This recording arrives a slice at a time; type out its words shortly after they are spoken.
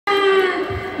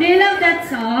Do you love that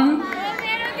song?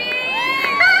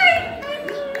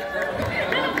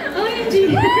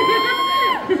 OMG!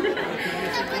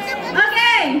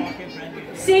 Okay!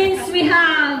 Since we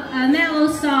have a mellow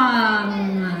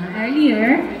song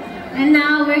earlier, and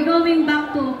now we're going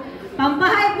back to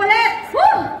Pampahype ulit!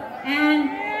 Woo!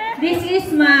 And this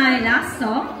is my last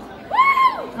song.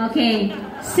 Okay,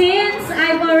 since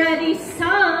I've already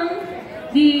sung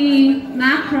the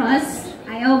Macross,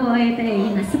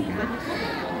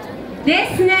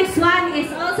 this next one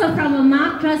is also from a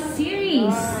Macross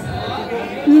series.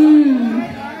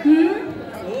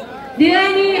 Do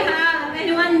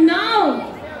anyone know?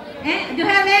 Do you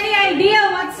have any idea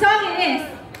what song it is?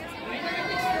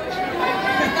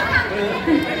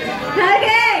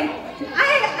 Okay,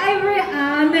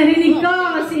 narinig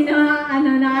ko sino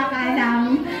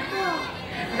nakakaalam.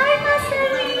 Hi, Master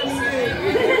Mix!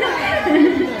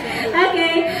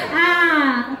 Okay,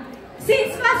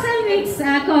 since Master Mix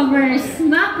covers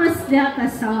Macross Delta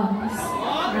songs,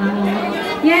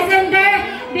 yes, and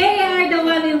they are the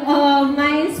one of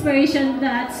my inspiration.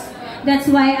 That's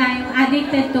why I'm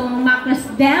addicted to Macross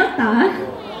Delta.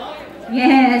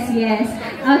 Yes.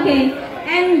 Okay,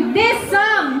 and this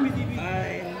song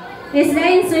is the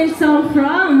insert song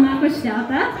from Macross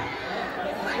Delta,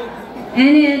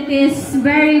 and it is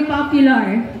very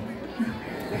popular.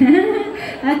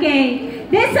 Okay,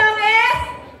 this song is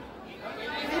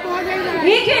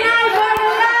Ikenai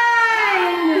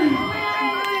Borderline!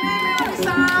 Let's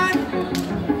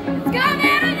go,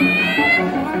 Melody!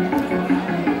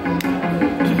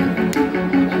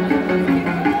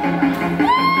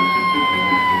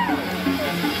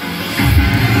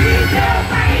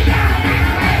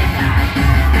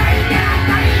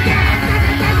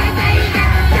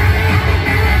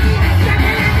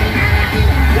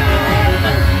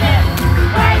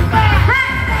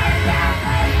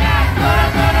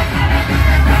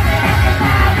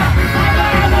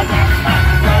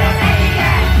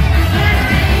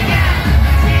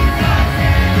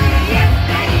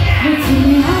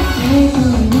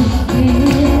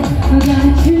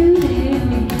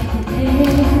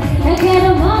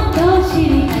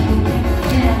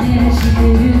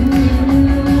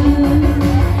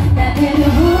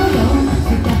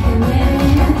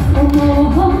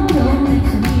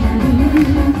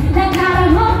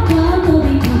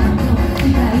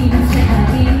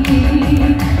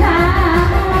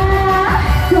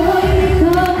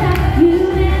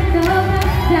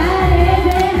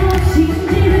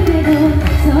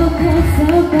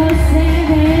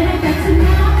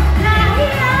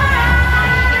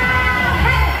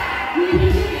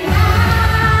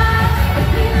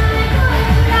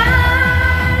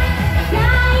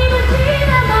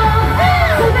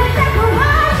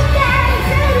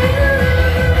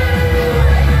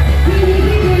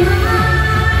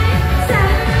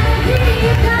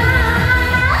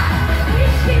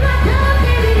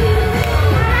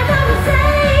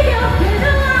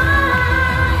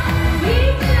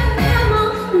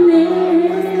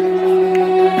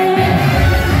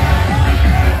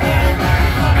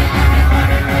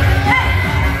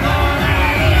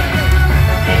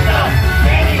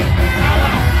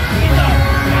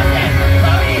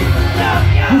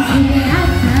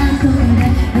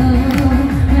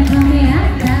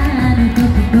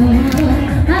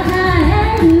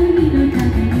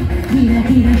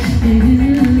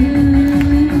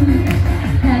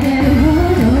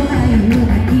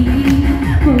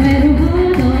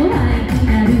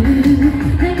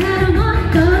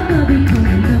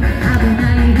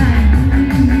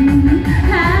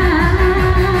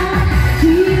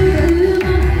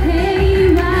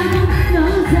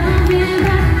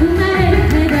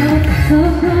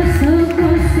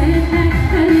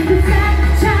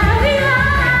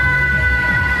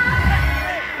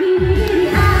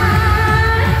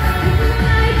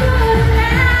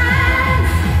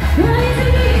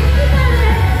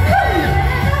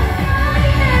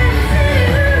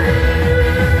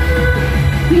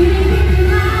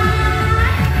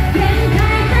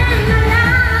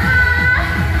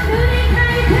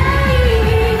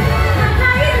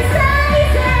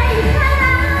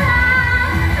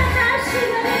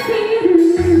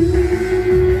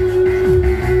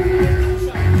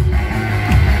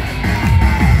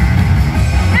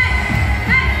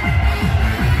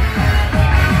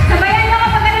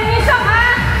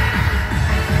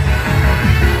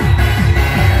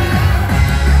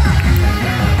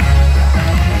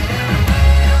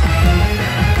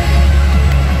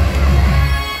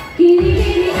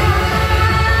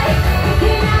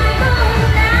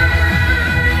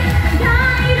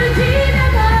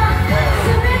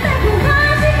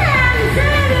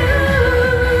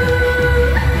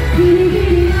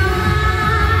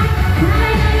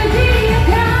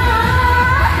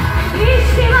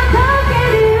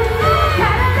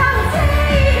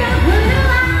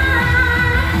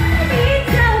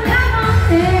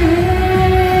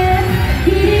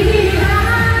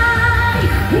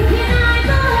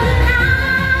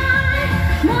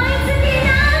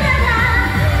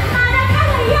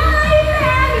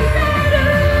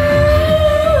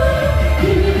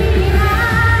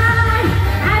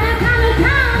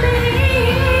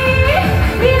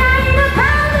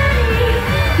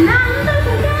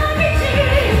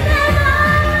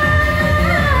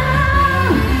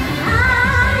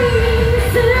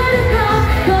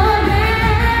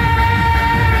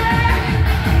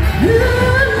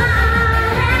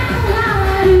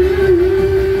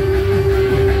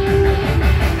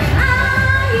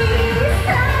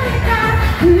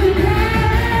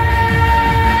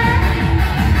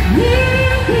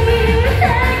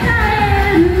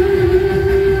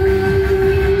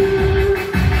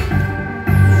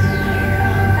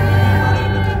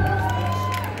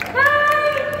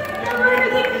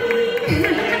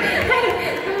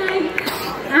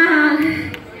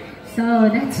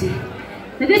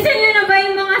 Nagustuhan nyo na ba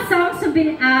yung mga songs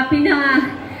na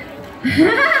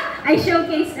I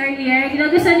showcased earlier?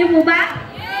 Nagustuhan nyo po ba?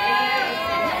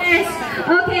 Yes!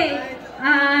 Okay.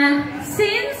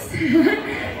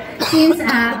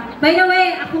 By the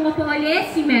way, ako nga po ulit,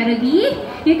 si Melody.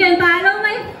 You can follow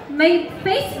my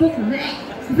Facebook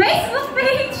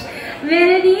page,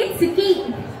 Melody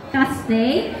Suki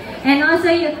Caste. And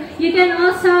also, you can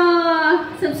also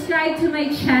subscribe to my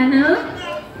channel.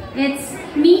 It's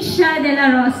Misha De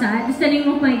La Rosa. It's the name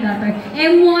of my daughter.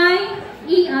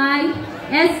 M-Y-E-I-S-H-A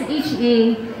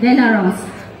De La Rosa.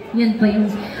 Yun po yung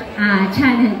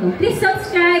channel ko. Please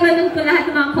subscribe. Alam ko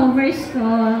lahat ng mga covers ko.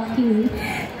 Okay.